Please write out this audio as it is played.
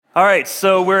All right,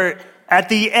 so we're at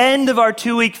the end of our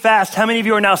 2-week fast. How many of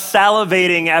you are now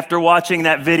salivating after watching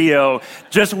that video,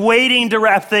 just waiting to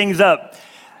wrap things up?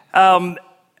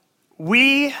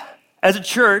 We, as a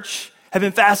church, have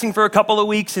been fasting for a couple of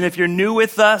weeks, and if you're new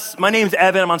with us, my name's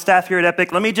Evan, I'm on staff here at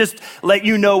Epic. Let me just let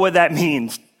you know what that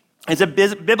means. It's a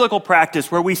biblical practice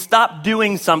where we stop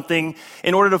doing something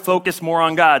in order to focus more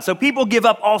on God. So people give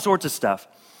up all sorts of stuff.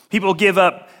 People give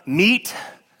up meat.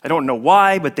 I don't know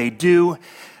why, but they do.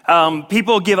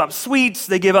 People give up sweets.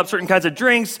 They give up certain kinds of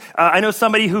drinks. I know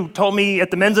somebody who told me at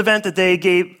the men's event that they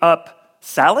gave up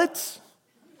salads.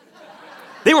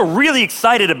 They were really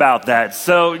excited about that.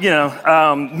 So,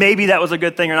 maybe that was a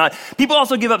good thing or not. People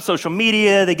also give up social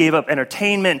media. They gave up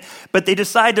entertainment, but they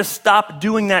decide to stop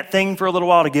doing that thing for a little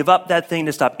while, to give up that thing,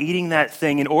 to stop eating that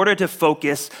thing in order to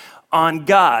focus on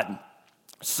God.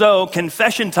 So,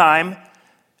 confession time.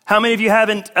 How many of you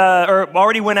haven't or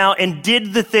already went out and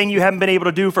did the thing you haven't been able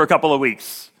to do for a couple of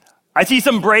weeks? I see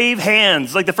some brave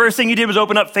hands. Like the first thing you did was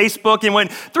open up Facebook and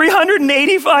went,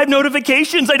 385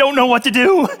 notifications. I don't know what to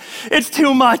do. It's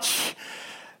too much.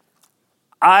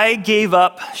 I gave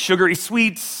up sugary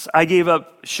sweets. I gave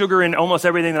up sugar in almost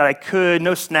everything that I could.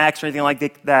 No snacks or anything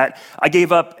like that. I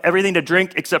gave up everything to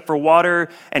drink except for water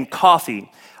and coffee.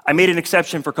 I made an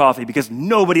exception for coffee because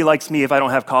nobody likes me if I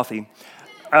don't have coffee.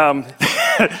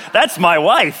 That's my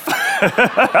wife.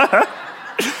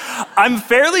 I'm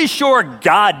fairly sure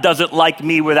God doesn't like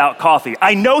me without coffee.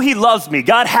 I know he loves me.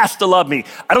 God has to love me.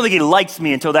 I don't think he likes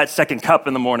me until that second cup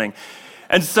in the morning.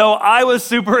 And so I was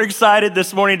super excited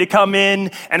this morning to come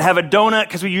in and have a donut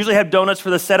because we usually have donuts for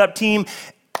the setup team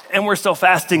and we're still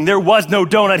fasting. There was no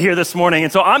donut here this morning.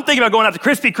 And so I'm thinking about going out to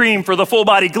Krispy Kreme for the full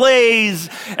body glaze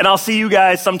and I'll see you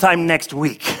guys sometime next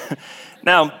week.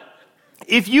 Now,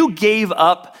 if you gave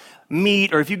up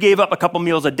meat or if you gave up a couple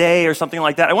meals a day or something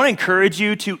like that, I want to encourage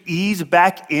you to ease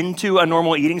back into a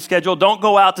normal eating schedule. Don't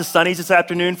go out to Sonny's this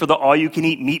afternoon for the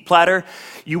all-you-can-eat meat platter.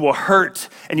 You will hurt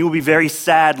and you will be very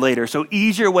sad later. So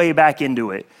ease your way back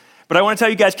into it. But I want to tell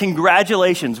you guys,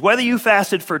 congratulations. Whether you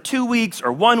fasted for 2 weeks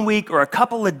or 1 week or a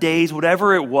couple of days,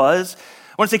 whatever it was,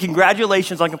 I want to say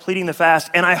congratulations on completing the fast.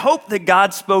 And I hope that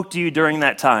God spoke to you during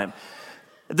that time.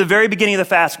 At the very beginning of the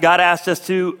fast, God asked us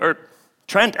to,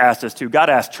 Trent asked us to, God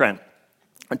asked Trent.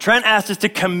 And Trent asked us to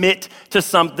commit to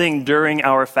something during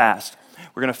our fast.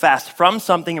 We're going to fast from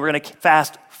something, and we're going to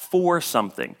fast for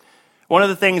something. One of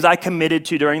the things I committed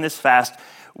to during this fast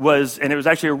was, and it was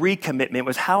actually a recommitment,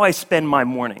 was how I spend my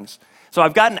mornings. So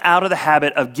I've gotten out of the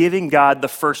habit of giving God the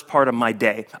first part of my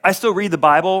day. I still read the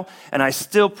Bible, and I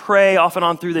still pray off and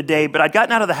on through the day, but I'd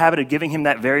gotten out of the habit of giving him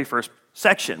that very first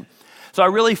section. So I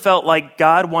really felt like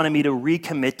God wanted me to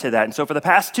recommit to that. And so for the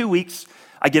past 2 weeks,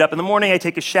 I get up in the morning, I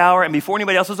take a shower, and before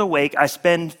anybody else is awake, I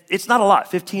spend, it's not a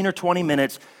lot, 15 or 20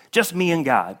 minutes, just me and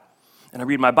God. And I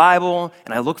read my Bible,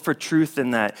 and I look for truth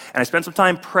in that. And I spend some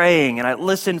time praying, and I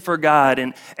listen for God.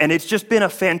 And it's just been a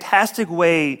fantastic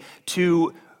way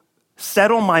to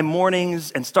settle my mornings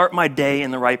and start my day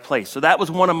in the right place. So that was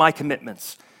one of my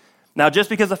commitments. Now, just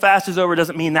because the fast is over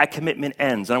doesn't mean that commitment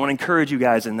ends. And I want to encourage you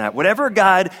guys in that. Whatever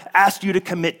God asked you to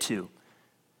commit to,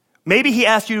 maybe he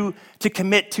asked you to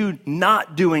commit to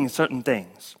not doing certain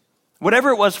things. Whatever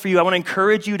it was for you, I want to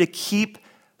encourage you to keep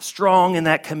strong in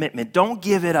that commitment. Don't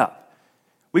give it up.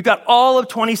 We've got all of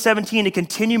 2017 to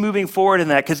continue moving forward in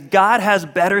that because God has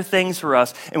better things for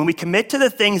us. And when we commit to the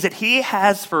things that he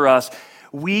has for us,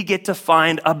 we get to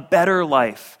find a better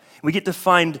life. We get to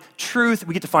find truth,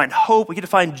 we get to find hope, we get to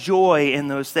find joy in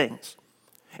those things.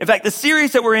 In fact, the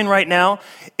series that we're in right now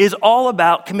is all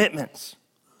about commitments.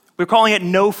 We're calling it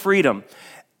No Freedom.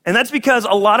 And that's because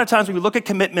a lot of times when we look at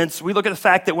commitments, we look at the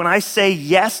fact that when I say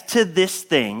yes to this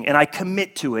thing and I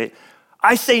commit to it,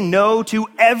 I say no to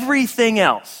everything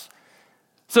else.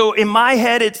 So in my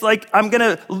head, it's like I'm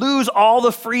gonna lose all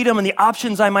the freedom and the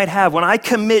options I might have when I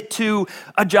commit to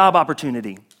a job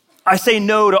opportunity. I say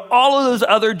no to all of those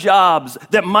other jobs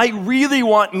that might really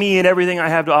want me and everything I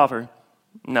have to offer.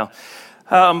 No.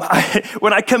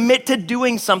 When I commit to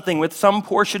doing something with some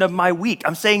portion of my week,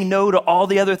 I'm saying no to all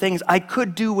the other things I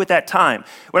could do with that time.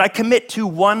 When I commit to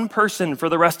one person for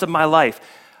the rest of my life,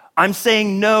 I'm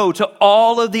saying no to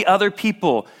all of the other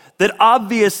people that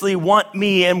obviously want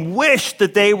me and wish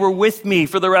that they were with me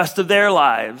for the rest of their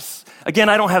lives. Again,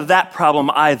 I don't have that problem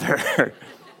either.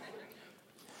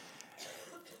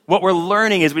 What we're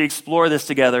learning as we explore this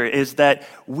together is that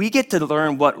we get to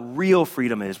learn what real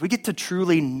freedom is. We get to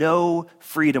truly know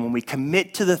freedom when we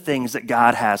commit to the things that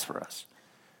God has for us.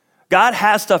 God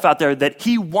has stuff out there that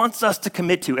he wants us to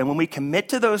commit to. And when we commit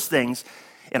to those things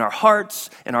in our hearts,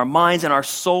 in our minds, in our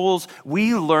souls,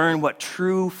 we learn what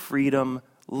true freedom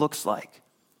looks like.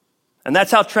 And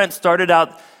that's how Trent started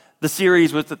out the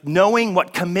series, with knowing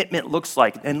what commitment looks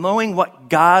like and knowing what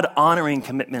God-honoring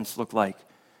commitments look like.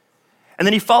 And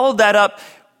then he followed that up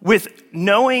with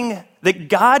knowing that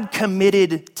God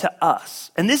committed to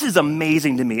us. And this is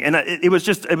amazing to me. And it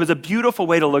was a beautiful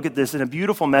way to look at this and a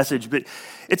beautiful message. But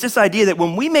it's this idea that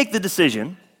when we make the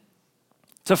decision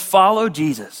to follow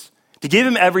Jesus, to give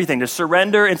him everything, to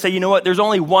surrender and say, you know what, there's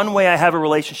only one way I have a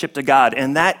relationship to God,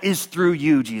 and that is through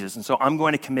you, Jesus. And so I'm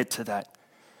going to commit to that.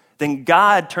 Then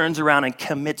God turns around and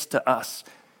commits to us.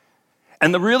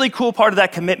 And the really cool part of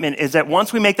that commitment is that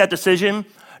once we make that decision,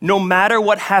 no matter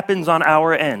what happens on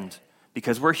our end,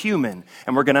 because we're human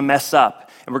and we're gonna mess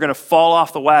up and we're gonna fall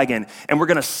off the wagon and we're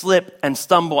gonna slip and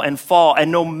stumble and fall,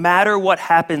 and no matter what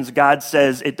happens, God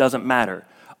says it doesn't matter.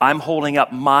 I'm holding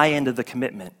up my end of the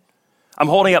commitment. I'm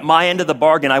holding up my end of the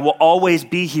bargain. I will always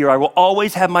be here. I will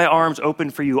always have my arms open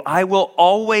for you. I will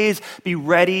always be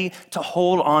ready to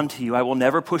hold on to you. I will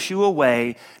never push you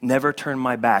away, never turn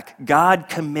my back. God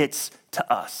commits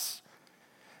to us.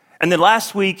 And then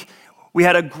last week, we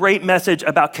had a great message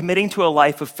about committing to a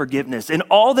life of forgiveness and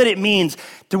all that it means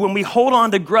to when we hold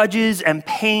on to grudges and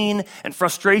pain and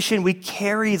frustration, we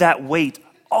carry that weight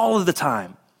all of the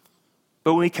time.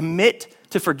 But when we commit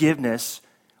to forgiveness,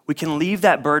 we can leave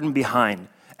that burden behind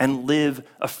and live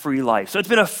a free life. So it's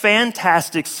been a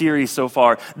fantastic series so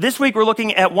far. This week, we're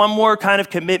looking at one more kind of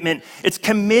commitment. It's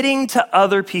committing to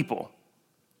other people.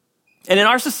 And in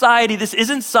our society, this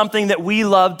isn't something that we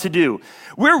love to do.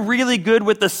 We're really good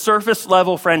with the surface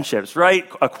level friendships, right?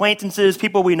 Acquaintances,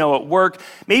 people we know at work,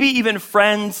 maybe even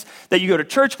friends that you go to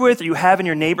church with or you have in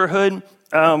your neighborhood.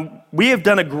 We have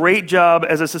done a great job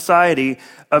as a society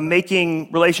of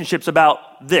making relationships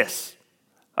about this,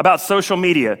 about social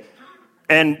media.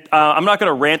 And I'm not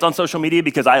gonna rant on social media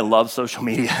because I love social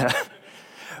media.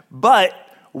 But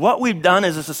what we've done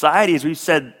as a society is we've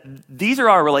said, these are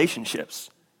our relationships.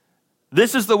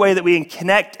 This is the way that we can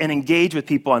connect and engage with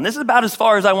people. And this is about as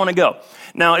far as I wanna go.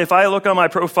 Now, if I look on my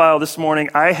profile this morning,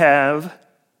 I have,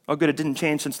 oh good, it didn't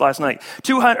change since last night,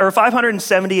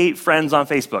 578 friends on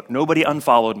Facebook. Nobody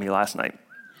unfollowed me last night.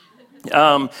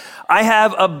 I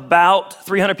have about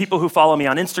 300 people who follow me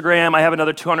on Instagram. I have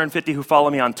another 250 who follow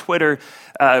me on Twitter,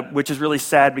 which is really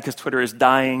sad because Twitter is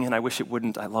dying, and I wish it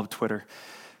wouldn't. I love Twitter.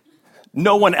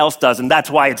 No one else does, and that's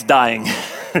why it's dying.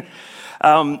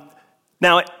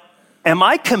 Now, am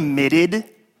I committed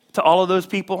to all of those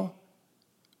people?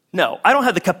 No, I don't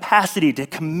have the capacity to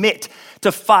commit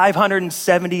to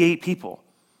 578 people.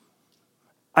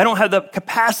 I don't have the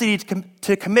capacity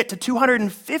to commit to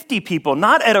 250 people,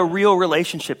 not at a real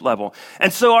relationship level.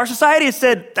 And so our society has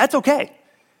said, that's okay.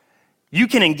 You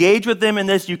can engage with them in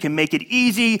this, you can make it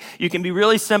easy, you can be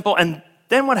really simple. And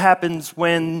then what happens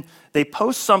when they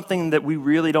post something that we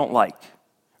really don't like,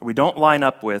 or we don't line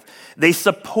up with? They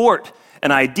support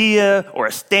an idea or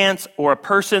a stance or a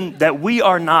person that we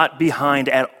are not behind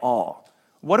at all.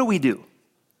 What do?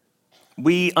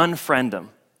 We unfriend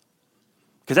them.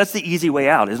 Because that's the easy way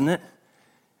out, isn't it?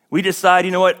 We decide,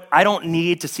 you know what, I don't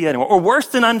need to see that anymore. Or worse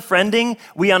than unfriending,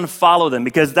 we unfollow them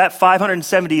because that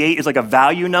 578 is like a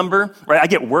value number, right? I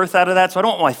get worth out of that, so I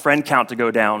don't want my friend count to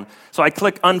go down. So I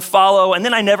click unfollow, and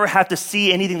then I never have to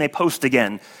see anything they post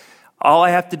again. All I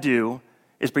have to do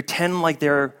is pretend like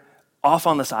they're off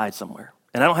on the side somewhere,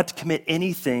 and I don't have to commit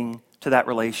anything to that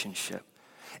relationship.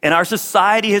 And our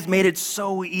society has made it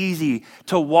so easy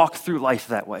to walk through life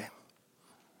that way.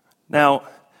 Now,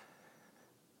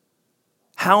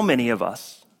 how many of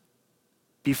us,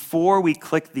 before we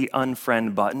click the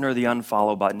unfriend button or the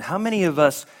unfollow button, how many of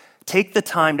us take the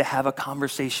time to have a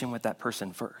conversation with that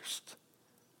person first?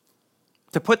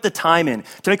 To put the time in,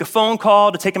 to make a phone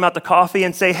call, to take them out to coffee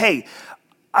and say, hey,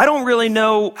 I don't really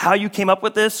know how you came up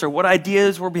with this or what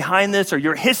ideas were behind this or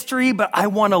your history, but I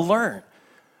want to learn.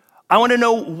 I want to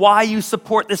know why you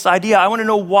support this idea. I want to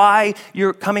know why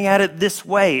you're coming at it this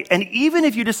way. And even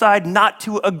if you decide not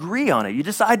to agree on it, you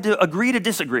decide to agree to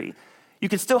disagree, you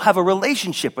can still have a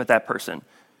relationship with that person.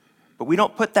 But we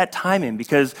don't put that time in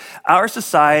because our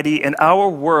society and our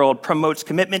world promotes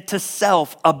commitment to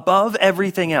self above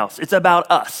everything else. It's about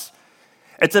us.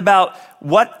 It's about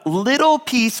what little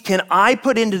piece can I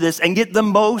put into this and get the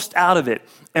most out of it.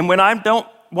 And when I don't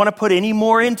want to put any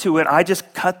more into it, I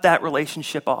just cut that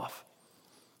relationship off.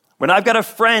 When I've got a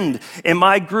friend in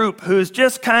my group who's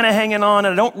just kind of hanging on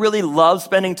and I don't really love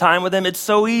spending time with them, it's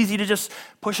so easy to just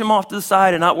push them off to the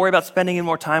side and not worry about spending any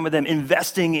more time with them,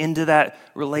 investing into that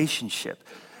relationship.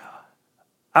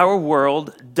 Our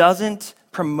world doesn't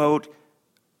promote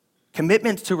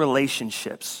commitments to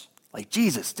relationships like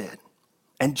Jesus did.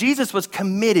 And Jesus was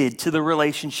committed to the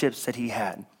relationships that he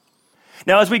had.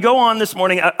 Now, as we go on this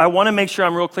morning, I want to make sure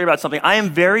I'm real clear about something. I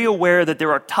am very aware that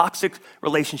there are toxic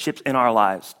relationships in our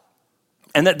lives,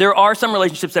 and that there are some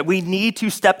relationships that we need to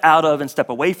step out of and step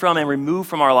away from and remove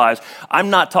from our lives. I'm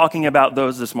not talking about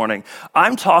those this morning.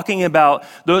 I'm talking about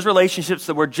those relationships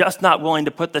that we're just not willing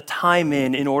to put the time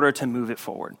in order to move it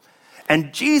forward.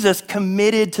 And Jesus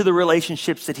committed to the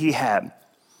relationships that he had.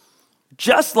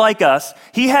 Just like us,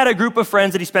 he had a group of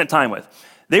friends that he spent time with.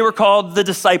 They were called the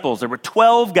disciples. There were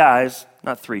 12 guys,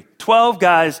 not 3, 12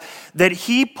 guys that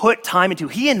he put time into.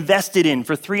 He invested in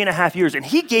for 3.5 years, and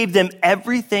he gave them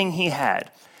everything he had.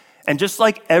 And just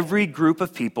like every group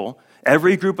of people,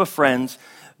 every group of friends,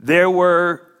 there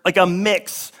were like a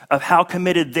mix of how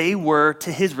committed they were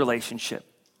to his relationship.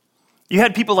 You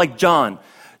had people like John.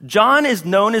 John is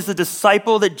known as the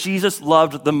disciple that Jesus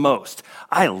loved the most.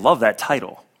 I love that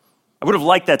title. I would have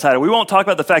liked that title. We won't talk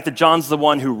about the fact that John's the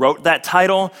one who wrote that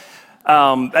title.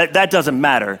 That doesn't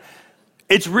matter.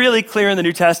 It's really clear in the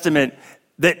New Testament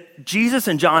that Jesus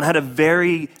and John had a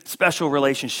very special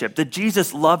relationship, that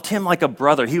Jesus loved him like a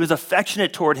brother. He was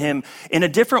affectionate toward him in a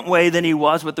different way than he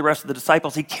was with the rest of the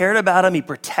disciples. He cared about him. He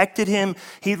protected him.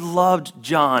 He loved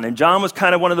John. And John was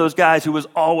kind of one of those guys who was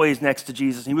always next to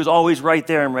Jesus. He was always right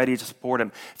there and ready to support him.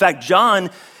 In fact,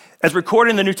 John, as recorded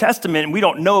in the New Testament, and we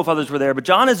don't know if others were there, but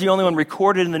John is the only one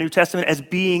recorded in the New Testament as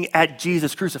being at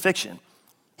Jesus' crucifixion.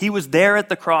 He was there at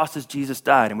the cross as Jesus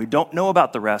died, and we don't know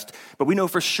about the rest, but we know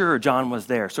for sure John was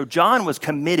there. So John was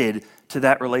committed to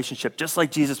that relationship, just like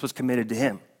Jesus was committed to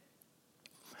him.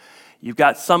 You've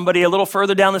got somebody a little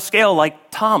further down the scale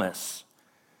like Thomas.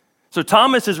 So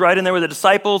Thomas is right in there with the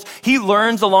disciples. He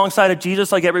learns alongside of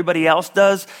Jesus like everybody else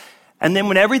does. And then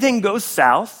when everything goes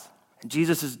south, and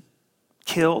Jesus is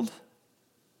killed,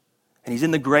 and he's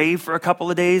in the grave for a couple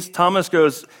of days, Thomas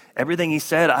goes, everything he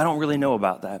said, I don't really know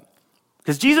about that.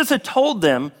 Because Jesus had told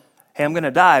them, hey, I'm going to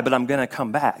die, but I'm going to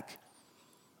come back.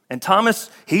 And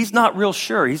Thomas, he's not real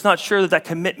sure. He's not sure that that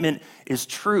commitment is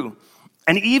true.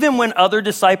 And even when other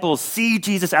disciples see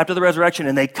Jesus after the resurrection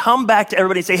and they come back to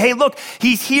everybody and say, hey, look,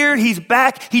 he's here, he's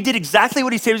back, he did exactly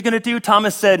what he said he was going to do,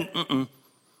 Thomas said,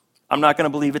 I'm not going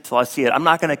to believe it till I see it. I'm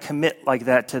not going to commit like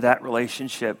that to that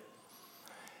relationship.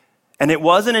 And it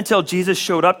wasn't until Jesus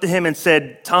showed up to him and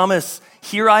said, Thomas,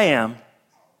 here I am.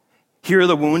 Here are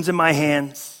the wounds in my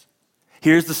hands.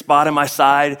 Here's the spot in my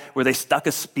side where they stuck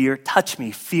a spear. Touch me,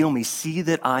 feel me, see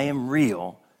that I am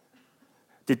real.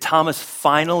 Did Thomas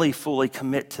finally fully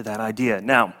commit to that idea?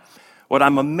 Now, what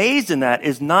I'm amazed in that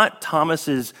is not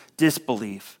Thomas's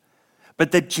disbelief,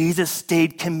 but that Jesus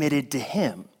stayed committed to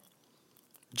him.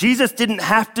 Jesus didn't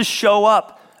have to show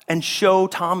up and show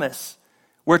Thomas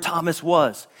where Thomas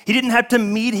was. He didn't have to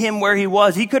meet him where he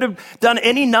was. He could have done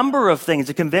any number of things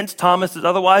to convince Thomas that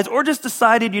otherwise, or just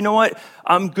decided, you know what,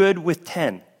 I'm good with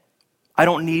 10. I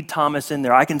don't need Thomas in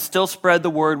there. I can still spread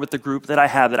the word with the group that I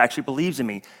have that actually believes in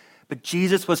me. But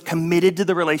Jesus was committed to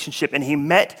the relationship, and he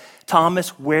met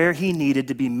Thomas where he needed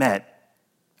to be met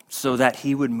so that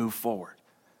he would move forward.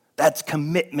 That's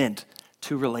commitment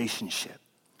to relationship.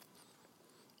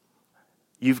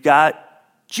 You've got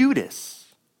Judas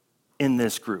in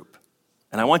this group.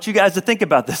 And I want you guys to think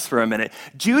about this for a minute.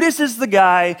 Judas is the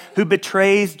guy who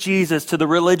betrays Jesus to the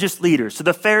religious leaders, to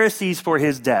the Pharisees for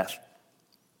his death.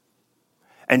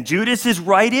 And Judas is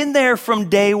right in there from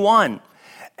day one.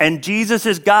 And Jesus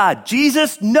is God.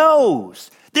 Jesus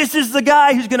knows this is the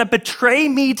guy who's going to betray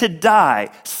me to die,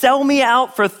 sell me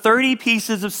out for 30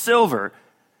 pieces of silver.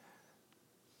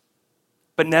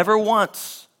 But never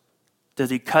once does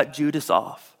he cut Judas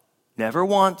off. Never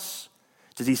once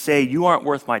does he say, you aren't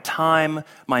worth my time,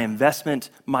 my investment,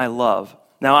 my love.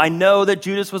 Now, I know that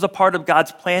Judas was a part of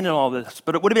God's plan in all this,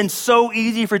 but it would have been so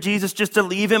easy for Jesus just to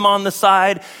leave him on the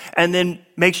side and then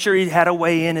make sure he had a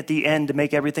way in at the end to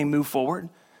make everything move forward.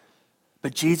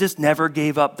 But Jesus never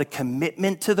gave up the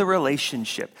commitment to the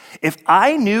relationship. If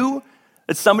I knew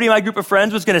that somebody in my group of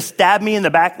friends was going to stab me in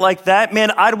the back like that,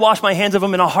 man, I'd wash my hands of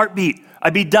them in a heartbeat.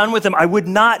 I'd be done with them. I would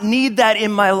not need that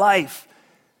in my life.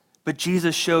 But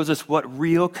Jesus shows us what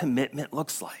real commitment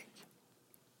looks like.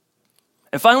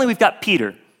 And finally, we've got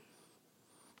Peter.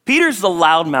 Peter's the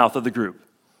loudmouth of the group.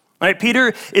 Right?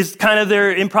 Peter is kind of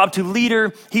their impromptu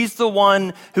leader. He's the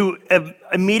one who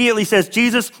immediately says,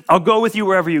 Jesus, I'll go with you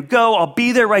wherever you go. I'll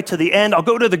be there right to the end. I'll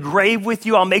go to the grave with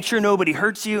you. I'll make sure nobody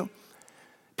hurts you.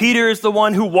 Peter is the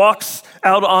one who walks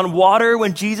out on water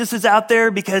when Jesus is out there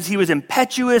because he was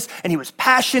impetuous and he was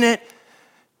passionate.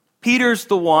 Peter's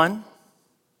the one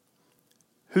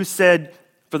who said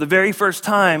for the very first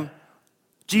time,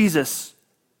 Jesus,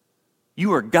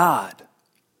 you are God.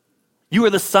 You are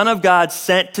the Son of God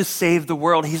sent to save the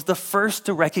world. He's the first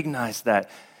to recognize that.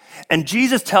 And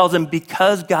Jesus tells him,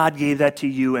 because God gave that to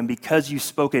you and because you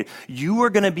spoke it, you are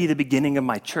going to be the beginning of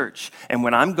my church. And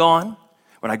when I'm gone,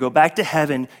 when I go back to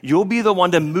heaven, you'll be the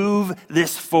one to move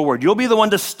this forward. You'll be the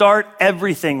one to start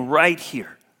everything right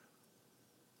here.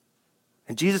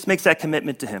 And Jesus makes that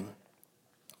commitment to him.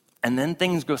 And then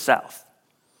things go south.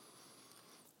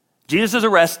 Jesus is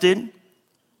arrested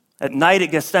at night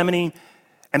at Gethsemane,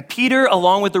 and Peter,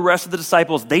 along with the rest of the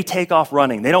disciples, they take off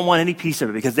running. They don't want any piece of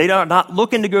it because they are not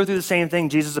looking to go through the same thing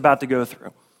Jesus is about to go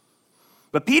through.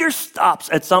 But Peter stops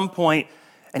at some point,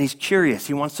 and he's curious.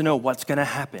 He wants to know what's going to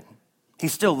happen. He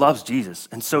still loves Jesus.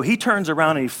 And so he turns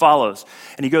around and he follows,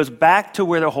 and he goes back to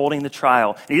where they're holding the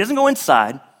trial. And he doesn't go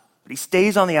inside, but he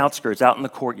stays on the outskirts, out in the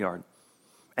courtyard.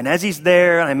 And as he's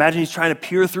there, I imagine he's trying to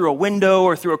peer through a window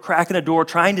or through a crack in a door,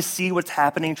 trying to see what's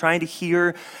happening, trying to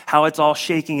hear how it's all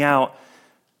shaking out.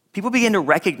 People begin to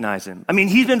recognize him. I mean,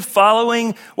 he's been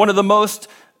following one of the most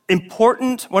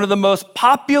important, one of the most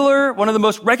popular, one of the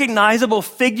most recognizable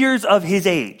figures of his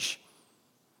age.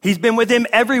 He's been with him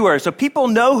everywhere, so people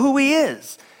know who he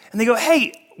is. And they go,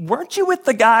 hey, weren't you with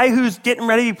the guy who's getting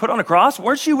ready to be put on a cross?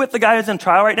 Weren't you with the guy who's in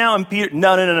trial right now? And Peter,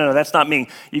 no, that's not me.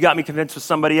 You got me convinced with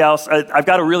somebody else. I've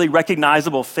got a really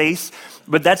recognizable face,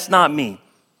 but that's not me.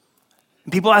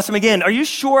 And people ask him again, are you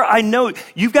sure? I know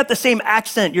you've got the same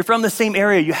accent. You're from the same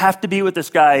area. You have to be with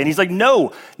this guy. And he's like,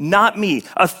 no, not me.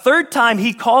 A third time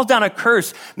he calls down a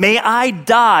curse. May I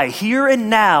die here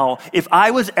and now if I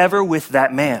was ever with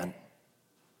that man.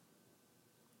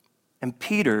 And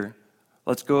Peter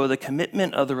lets go of the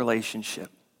commitment of the relationship.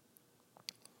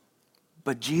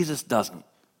 But Jesus doesn't.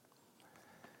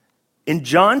 In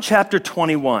John chapter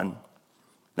 21,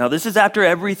 now this is after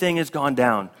everything has gone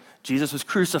down. Jesus was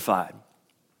crucified.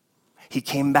 He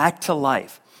came back to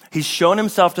life. He's shown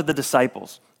himself to the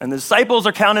disciples. And the disciples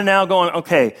are counting now going,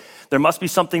 okay, there must be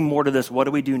something more to this. What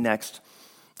do we do next?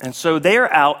 And so they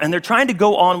are out, and they're trying to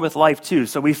go on with life too.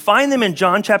 So we find them in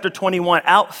John chapter 21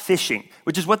 out fishing,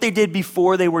 which is what they did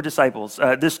before they were disciples,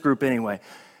 this group anyway.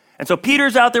 And so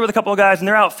Peter's out there with a couple of guys, and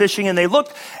they're out fishing, and they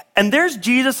look, and there's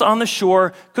Jesus on the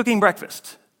shore cooking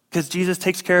breakfast, because Jesus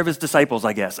takes care of his disciples,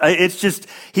 I guess. It's just,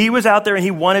 he was out there, and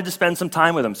he wanted to spend some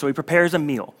time with them, so he prepares a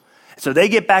meal. So they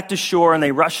get back to shore, and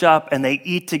they rush up, and they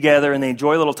eat together, and they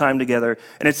enjoy a little time together.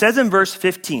 And it says in verse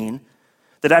 15,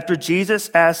 that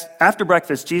after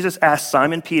breakfast, Jesus asked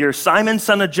Simon Peter, Simon,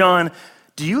 son of John,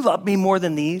 do you love me more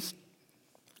than these?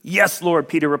 Yes, Lord,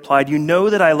 Peter replied. You know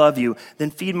that I love you.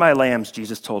 Then feed my lambs,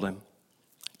 Jesus told him.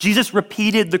 Jesus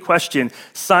repeated the question,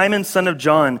 Simon, son of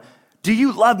John, do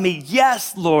you love me?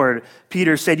 Yes, Lord,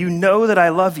 Peter said. You know that I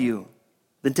love you.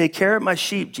 Then take care of my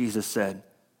sheep, Jesus said.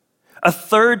 A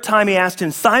third time he asked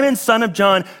him, Simon, son of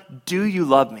John, do you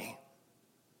love me?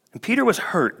 And Peter was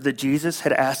hurt that Jesus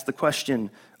had asked the question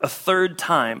a third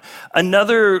time.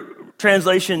 Another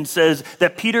translation says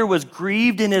that Peter was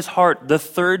grieved in his heart the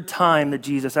third time that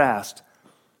Jesus asked.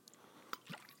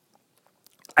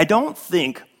 I don't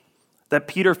think that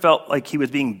Peter felt like he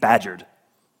was being badgered.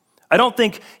 I don't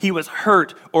think he was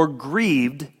hurt or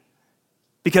grieved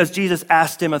because Jesus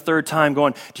asked him a third time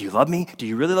going, do you love me? Do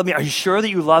you really love me? Are you sure that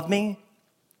you love me?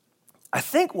 I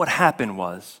think what happened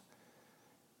was,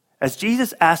 as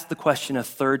Jesus asked the question a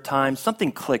third time,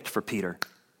 something clicked for Peter.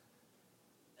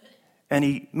 And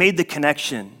he made the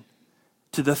connection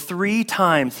to the 3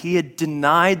 times he had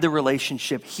denied the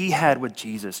relationship he had with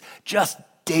Jesus just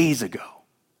days ago.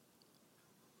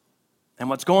 And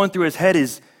what's going through his head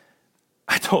is,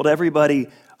 I told everybody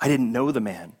I didn't know the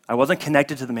man. I wasn't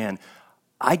connected to the man.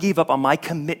 I gave up on my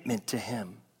commitment to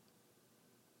him.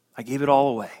 I gave it all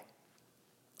away.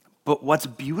 But what's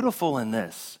beautiful in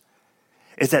this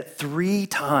is that 3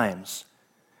 times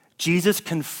Jesus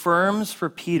confirms for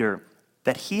Peter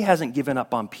that he hasn't given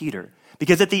up on Peter.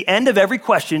 Because at the end of every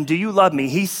question, do you love me?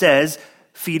 He says,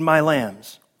 feed my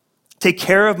lambs. Take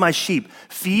care of my sheep.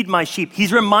 Feed my sheep.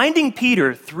 He's reminding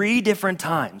Peter 3 different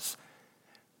times,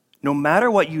 no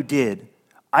matter what you did,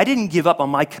 I didn't give up on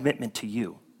my commitment to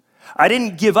you. I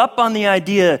didn't give up on the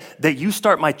idea that you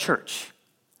start my church,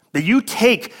 that you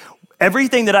take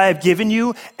everything that I have given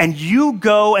you and you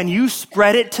go and you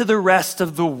spread it to the rest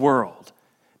of the world,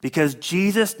 because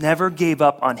Jesus never gave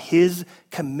up on his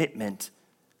commitment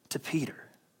to Peter.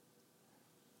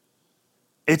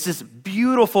 It's this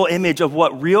beautiful image of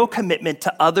what real commitment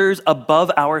to others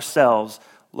above ourselves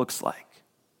looks like.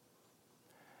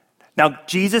 Now,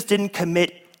 Jesus didn't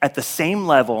commit at the same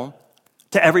level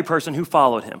to every person who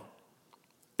followed him.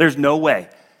 There's no way.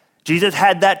 Jesus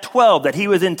had that 12 that he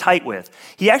was in tight with.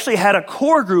 He actually had a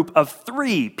core group of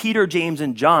 3, Peter, James,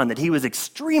 and John, that he was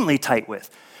extremely tight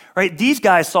with. right? These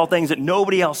guys saw things that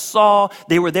nobody else saw.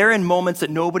 They were there in moments that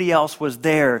nobody else was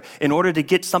there in order to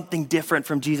get something different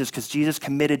from Jesus because Jesus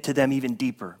committed to them even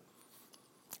deeper.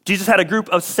 Jesus had a group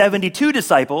of 72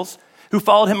 disciples who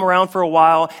followed him around for a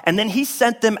while, and then he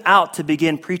sent them out to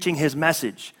begin preaching his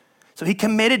message. So he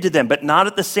committed to them, but not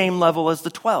at the same level as the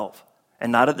 12,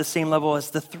 and not at the same level as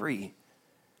the 3.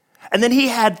 And then he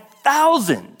had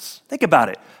thousands, think about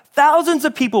it, thousands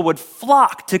of people would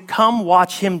flock to come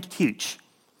watch him teach,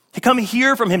 to come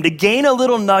hear from him, to gain a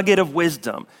little nugget of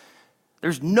wisdom.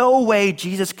 There's no way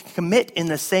Jesus can commit in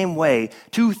the same way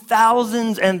to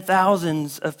thousands and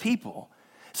thousands of people.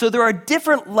 So there are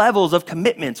different levels of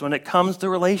commitments when it comes to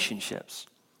relationships.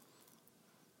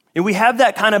 And we have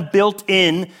that kind of built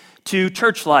in to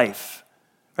church life,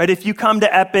 right? If you come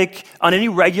to Epic on any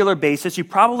regular basis, you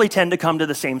probably tend to come to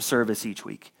the same service each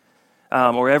week.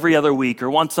 Or every other week,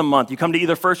 or once a month. You come to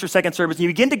either first or second service, and you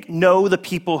begin to know the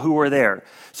people who are there.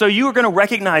 So you are going to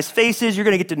recognize faces, you're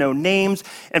going to get to know names,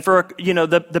 and for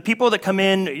the people that come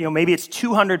in, maybe it's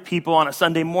 200 people on a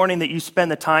Sunday morning that you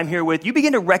spend the time here with, you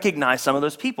begin to recognize some of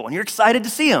those people, and you're excited to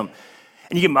see them.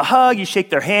 And you give them a hug, you shake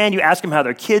their hand, you ask them how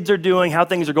their kids are doing, how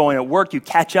things are going at work, you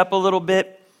catch up a little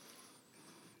bit.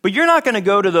 But you're not going to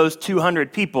go to those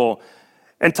 200 people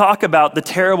and talk about the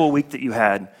terrible week that you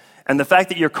had, and the fact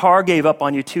that your car gave up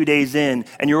on you 2 days in,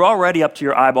 and you're already up to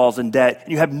your eyeballs in debt,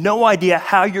 and you have no idea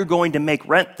how you're going to make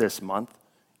rent this month.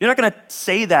 You're not going to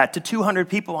say that to 200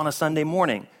 people on a Sunday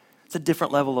morning. It's a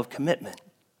different level of commitment.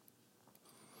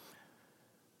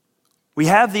 We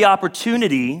have the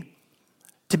opportunity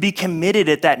to be committed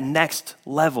at that next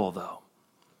level, though.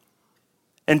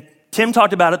 And Tim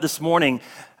talked about it this morning.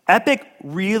 Epic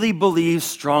really believes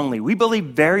strongly. We believe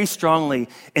very strongly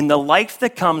in the life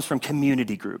that comes from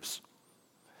community groups.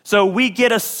 So we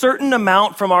get a certain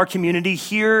amount from our community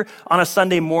here on a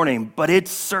Sunday morning, but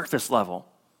it's surface level.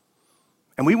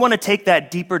 And we want to take that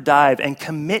deeper dive and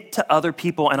commit to other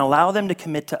people and allow them to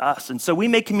commit to us. And so we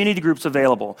make community groups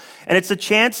available. And it's a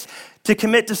chance to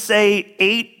commit to, say,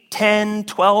 8, 10,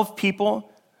 12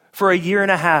 people for a year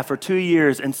and a half or 2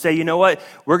 years and say, you know what,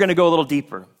 we're going to go a little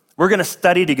deeper. We're going to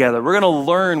study together. We're going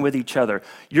to learn with each other.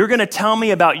 You're going to tell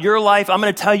me about your life. I'm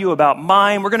going to tell you about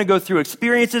mine. We're going to go through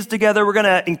experiences together. We're going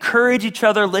to encourage each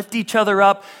other, lift each other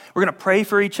up. We're going to pray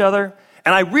for each other.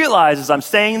 And I realize as I'm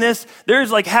saying this,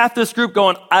 there's like half this group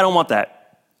going, I don't want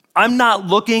that. I'm not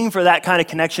looking for that kind of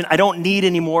connection. I don't need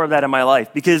any more of that in my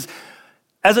life because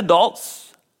as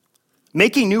adults,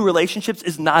 making new relationships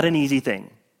is not an easy thing.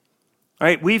 All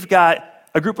right, we've got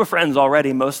a group of friends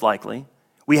already, most likely.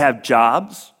 We have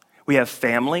jobs. We have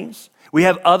families. We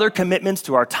have other commitments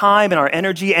to our time and our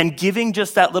energy, and giving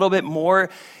just that little bit more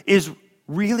is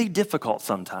really difficult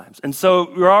sometimes. And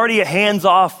so we're already hands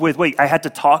off with, wait, I had to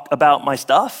talk about my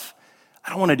stuff? I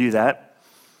don't want to do that.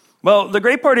 Well, the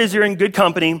great part is you're in good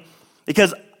company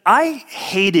because I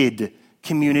hated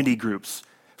community groups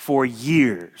for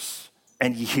years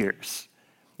and years.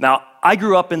 Now, I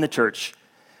grew up in the church,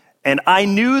 and I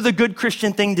knew the good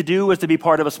Christian thing to do was to be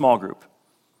part of a small group.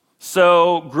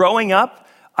 So growing up,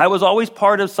 I was always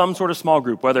part of some sort of small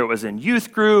group, whether it was in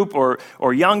youth group or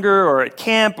younger or at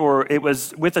camp, or it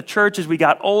was with a church as we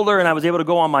got older and I was able to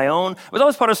go on my own. I was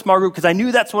always part of a small group because I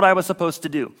knew that's what I was supposed to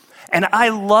do. And I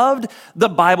loved the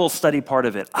Bible study part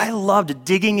of it. I loved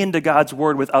digging into God's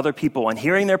word with other people and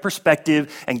hearing their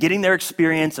perspective and getting their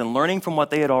experience and learning from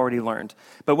what they had already learned.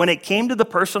 But when it came to the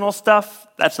personal stuff,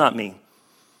 that's not me.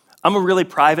 I'm a really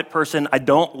private person. I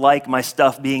don't like my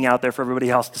stuff being out there for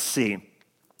everybody else to see.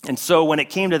 And so when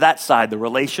it came to that side, the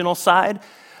relational side,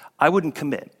 I wouldn't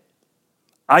commit.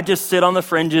 I'd just sit on the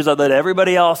fringes. I'd let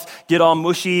everybody else get all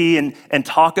mushy and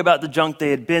talk about the junk they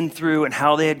had been through and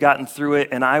how they had gotten through it,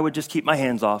 and I would just keep my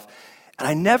hands off. And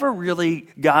I never really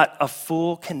got a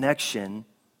full connection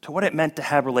to what it meant to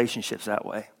have relationships that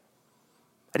way.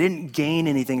 I didn't gain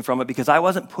anything from it because I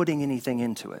wasn't putting anything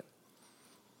into it.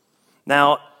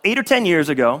 Now, 8 or 10 years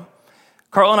ago,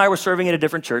 Carl and I were serving at a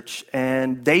different church,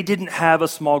 and they didn't have a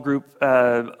small group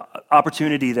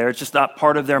opportunity there. It's just not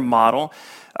part of their model.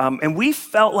 And we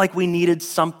felt like we needed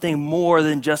something more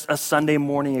than just a Sunday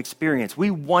morning experience.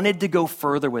 We wanted to go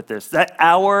further with this. That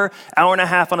hour and a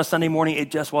half on a Sunday morning,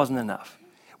 it just wasn't enough.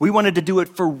 We wanted to do it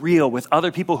for real with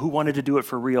other people who wanted to do it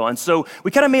for real. And so we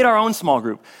kind of made our own small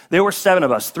group. There were 7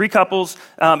 of us, 3 couples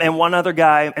and one other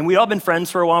guy. And we'd all been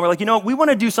friends for a while. We're like, we want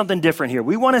to do something different here.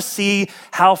 We want to see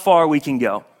how far we can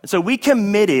go. And so we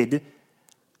committed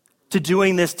to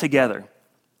doing this together.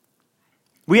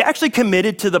 We actually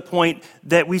committed to the point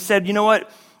that we said, you know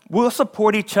what? We'll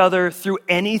support each other through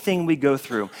anything we go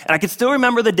through. And I can still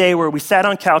remember the day where we sat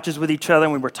on couches with each other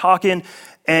and we were talking,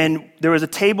 and there was a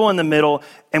table in the middle,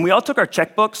 and we all took our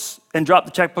checkbooks and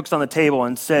dropped the checkbooks on the table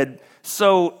and said,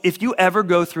 so if you ever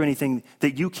go through anything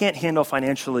that you can't handle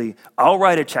financially, I'll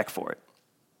write a check for it.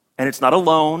 And it's not a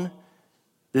loan.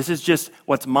 This is just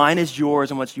what's mine is yours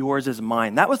and what's yours is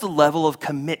mine. That was the level of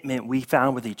commitment we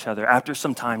found with each other after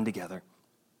some time together.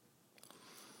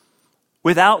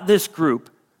 Without this group,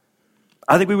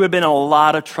 I think we would have been in a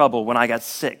lot of trouble when I got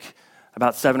sick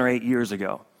about 7 or 8 years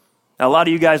ago. Now, a lot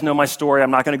of you guys know my story.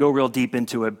 I'm not going to go real deep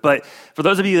into it. But for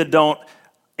those of you that don't,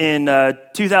 in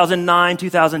 2009,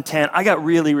 2010, I got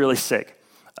really, really sick.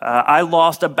 I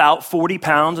lost about 40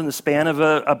 pounds in the span of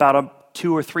about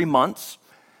 2 or 3 months.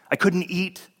 I couldn't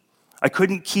eat. I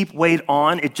couldn't keep weight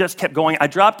on. It just kept going. I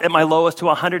dropped at my lowest to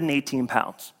 118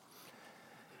 pounds.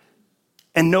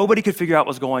 And nobody could figure out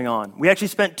what was going on. We actually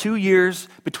spent 2 years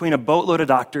between a boatload of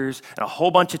doctors and a whole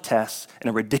bunch of tests and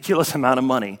a ridiculous amount of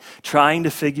money trying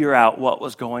to figure out what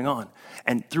was going on.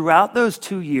 And throughout those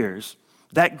 2 years,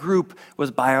 that group was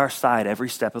by our side every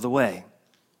step of the way.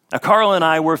 Now, Carl and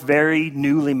I were very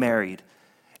newly married,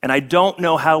 and I don't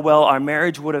know how well our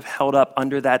marriage would have held up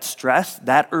under that stress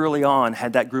that early on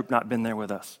had that group not been there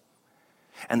with us.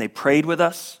 And they prayed with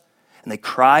us, and they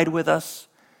cried with us,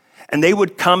 and they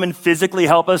would come and physically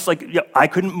help us. Like, I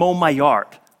couldn't mow my yard.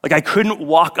 Like, I couldn't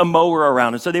walk a mower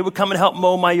around. And so they would come and help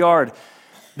mow my yard.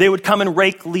 They would come and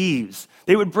rake leaves.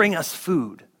 They would bring us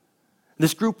food.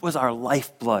 This group was our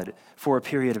lifeblood for a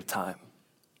period of time.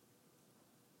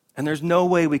 And there's no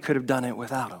way we could have done it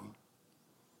without them.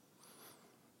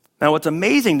 Now, what's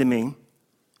amazing to me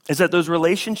is that those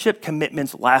relationship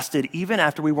commitments lasted even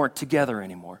after we weren't together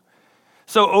anymore.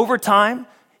 So over time,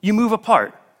 you move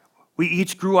apart. We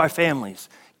each grew our families.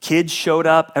 Kids showed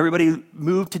up. Everybody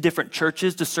moved to different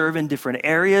churches to serve in different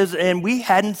areas, and we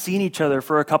hadn't seen each other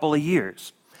for a couple of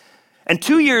years. And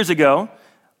 2 years ago,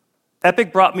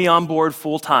 Epic brought me on board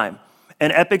full time.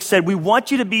 And Epic said, we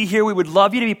want you to be here. We would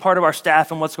love you to be part of our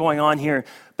staff and what's going on here.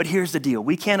 But here's the deal.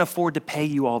 We can't afford to pay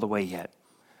you all the way yet.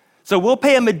 So we'll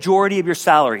pay a majority of your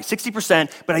salary,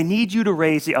 60%, but I need you to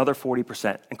raise the other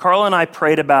 40%. And Carla and I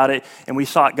prayed about it, and we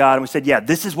sought God, and we said, yeah,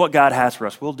 this is what God has for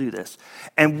us. We'll do this.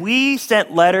 And we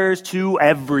sent letters to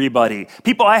everybody,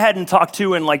 people I hadn't talked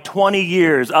to in like 20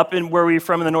 years, up in where we were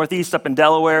from in the Northeast, up in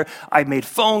Delaware. I made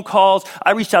phone calls.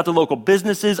 I reached out to local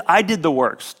businesses. I did the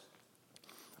works.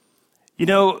 You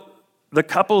know, the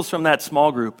couples from that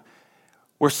small group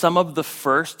were some of the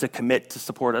first to commit to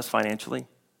support us financially.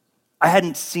 I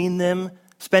hadn't seen them,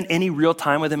 spent any real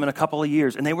time with them in a couple of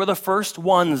years, and they were the first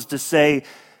ones to say,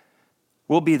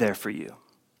 we'll be there for you.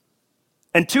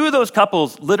 And 2 of those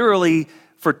couples literally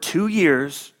for 2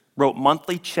 years wrote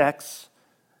monthly checks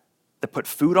that put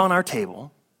food on our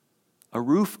table, a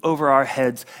roof over our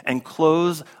heads, and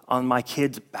clothes on my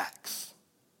kids' backs.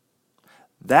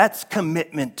 That's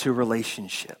commitment to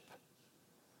relationship.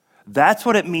 That's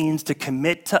what it means to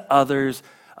commit to others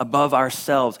above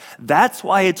ourselves. That's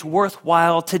why it's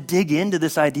worthwhile to dig into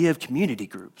this idea of community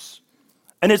groups.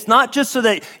 And it's not just so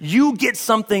that you get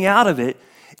something out of it,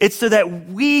 it's so that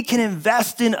we can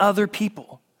invest in other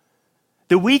people.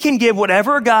 That we can give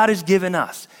whatever God has given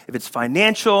us. If it's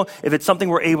financial, if it's something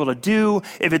we're able to do,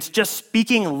 if it's just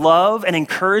speaking love and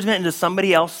encouragement into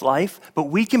somebody else's life, but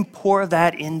we can pour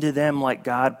that into them like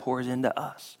God pours into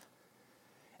us.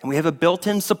 And we have a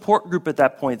built-in support group at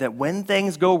that point that when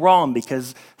things go wrong,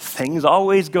 because things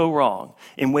always go wrong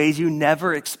in ways you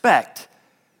never expect,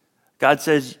 God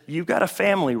says, you've got a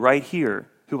family right here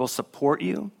who will support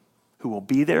you, who will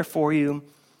be there for you,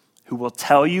 who will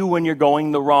tell you when you're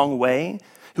going the wrong way,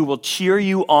 who will cheer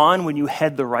you on when you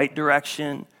head the right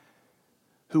direction,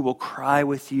 who will cry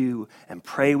with you and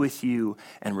pray with you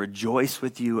and rejoice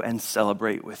with you and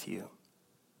celebrate with you.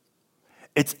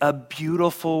 It's a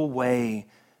beautiful way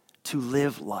to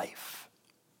live life.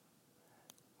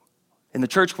 In the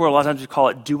church world, a lot of times we call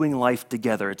it doing life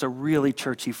together. It's a really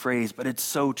churchy phrase, but it's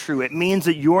so true. It means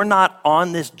that you're not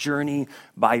on this journey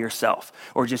by yourself,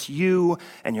 or just you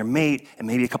and your mate and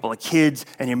maybe a couple of kids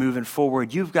and you're moving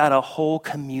forward. You've got a whole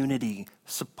community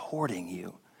supporting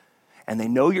you. And they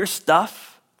know your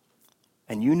stuff,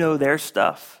 and you know their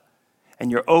stuff,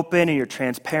 and you're open and you're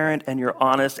transparent and you're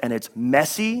honest, and it's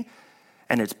messy,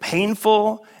 and it's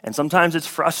painful, and sometimes it's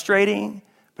frustrating,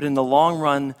 but in the long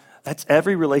run, that's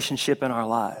every relationship in our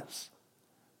lives.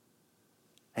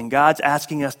 And God's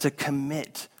asking us to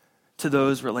commit to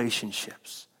those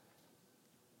relationships.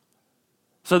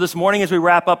 So this morning as we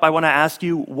wrap up, I want to ask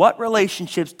you, what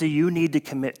relationships do you need to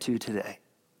commit to today?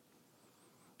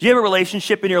 Do you have a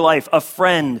relationship in your life, a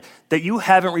friend that you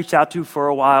haven't reached out to for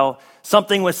a while?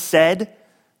 Something was said,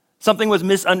 Something was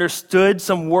misunderstood,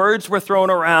 some words were thrown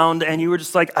around, and you were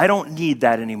just like, I don't need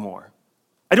that anymore.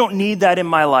 I don't need that in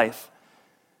my life.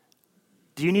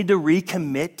 Do you need to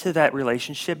recommit to that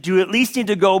relationship? Do you at least need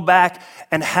to go back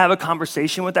and have a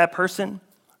conversation with that person?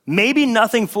 Maybe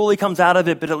nothing fully comes out of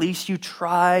it, but at least you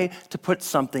try to put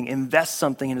something, invest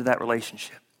something into that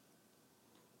relationship.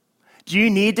 Do you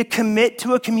need to commit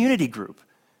to a community group?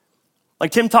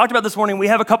 Like Tim talked about this morning, we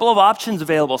have a couple of options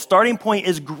available. Starting Point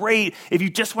is great if you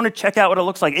just want to check out what it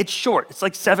looks like. It's short. It's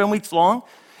like 7 weeks long.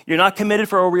 You're not committed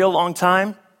for a real long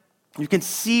time. You can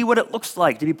see what it looks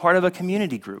like to be part of a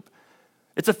community group.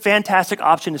 It's a fantastic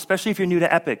option, especially if you're new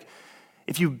to Epic.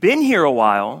 If you've been here a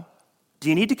while, do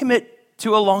you need to commit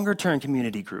to a longer-term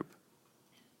community group?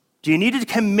 Do you need to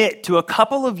commit to a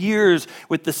couple of years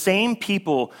with the same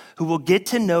people who will get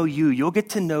to know you, you'll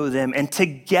get to know them, and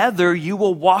together you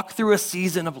will walk through a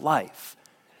season of life.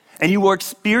 And you will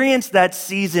experience that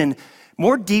season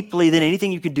more deeply than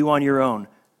anything you could do on your own.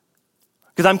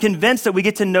 Because I'm convinced that we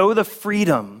get to know the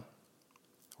freedom,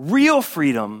 real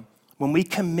freedom, when we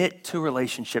commit to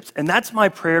relationships. And that's my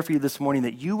prayer for you this morning,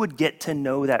 that you would get to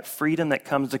know that freedom that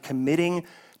comes to committing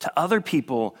to other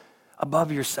people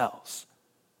above yourselves.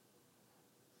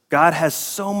 God has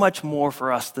so much more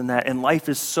for us than that, and life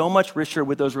is so much richer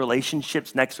with those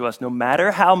relationships next to us, no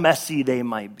matter how messy they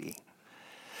might be.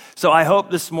 So I hope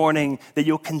this morning that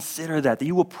you'll consider that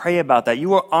you will pray about that. You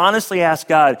will honestly ask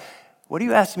God, what do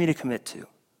you ask me to commit to?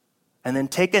 And then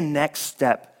take a next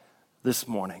step this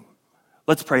morning.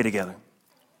 Let's pray together.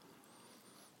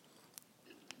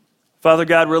 Father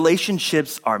God,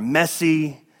 relationships are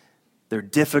messy, they're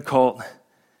difficult.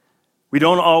 We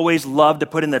don't always love to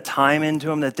put in the time into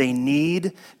them that they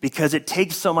need because it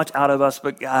takes so much out of us.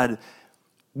 But God,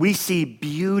 we see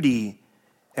beauty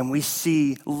and we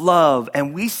see love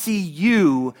and we see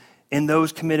you in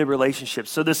those committed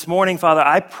relationships. So this morning, Father,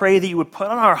 I pray that you would put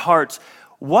on our hearts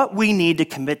what we need to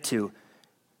commit to,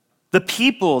 the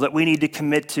people that we need to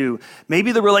commit to,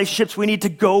 maybe the relationships we need to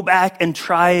go back and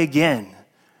try again.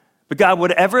 But God,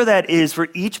 whatever that is for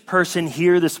each person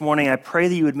here this morning, I pray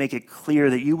that you would make it clear,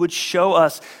 that you would show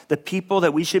us the people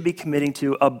that we should be committing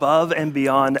to above and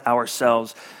beyond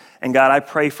ourselves. And God, I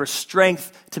pray for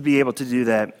strength to be able to do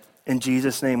that. In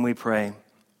Jesus' name we pray.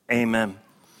 Amen.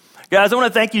 Guys, I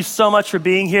want to thank you so much for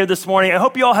being here this morning. I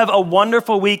hope you all have a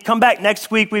wonderful week. Come back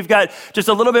next week. We've got just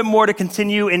a little bit more to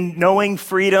continue in knowing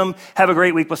freedom. Have a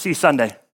great week. We'll see you Sunday.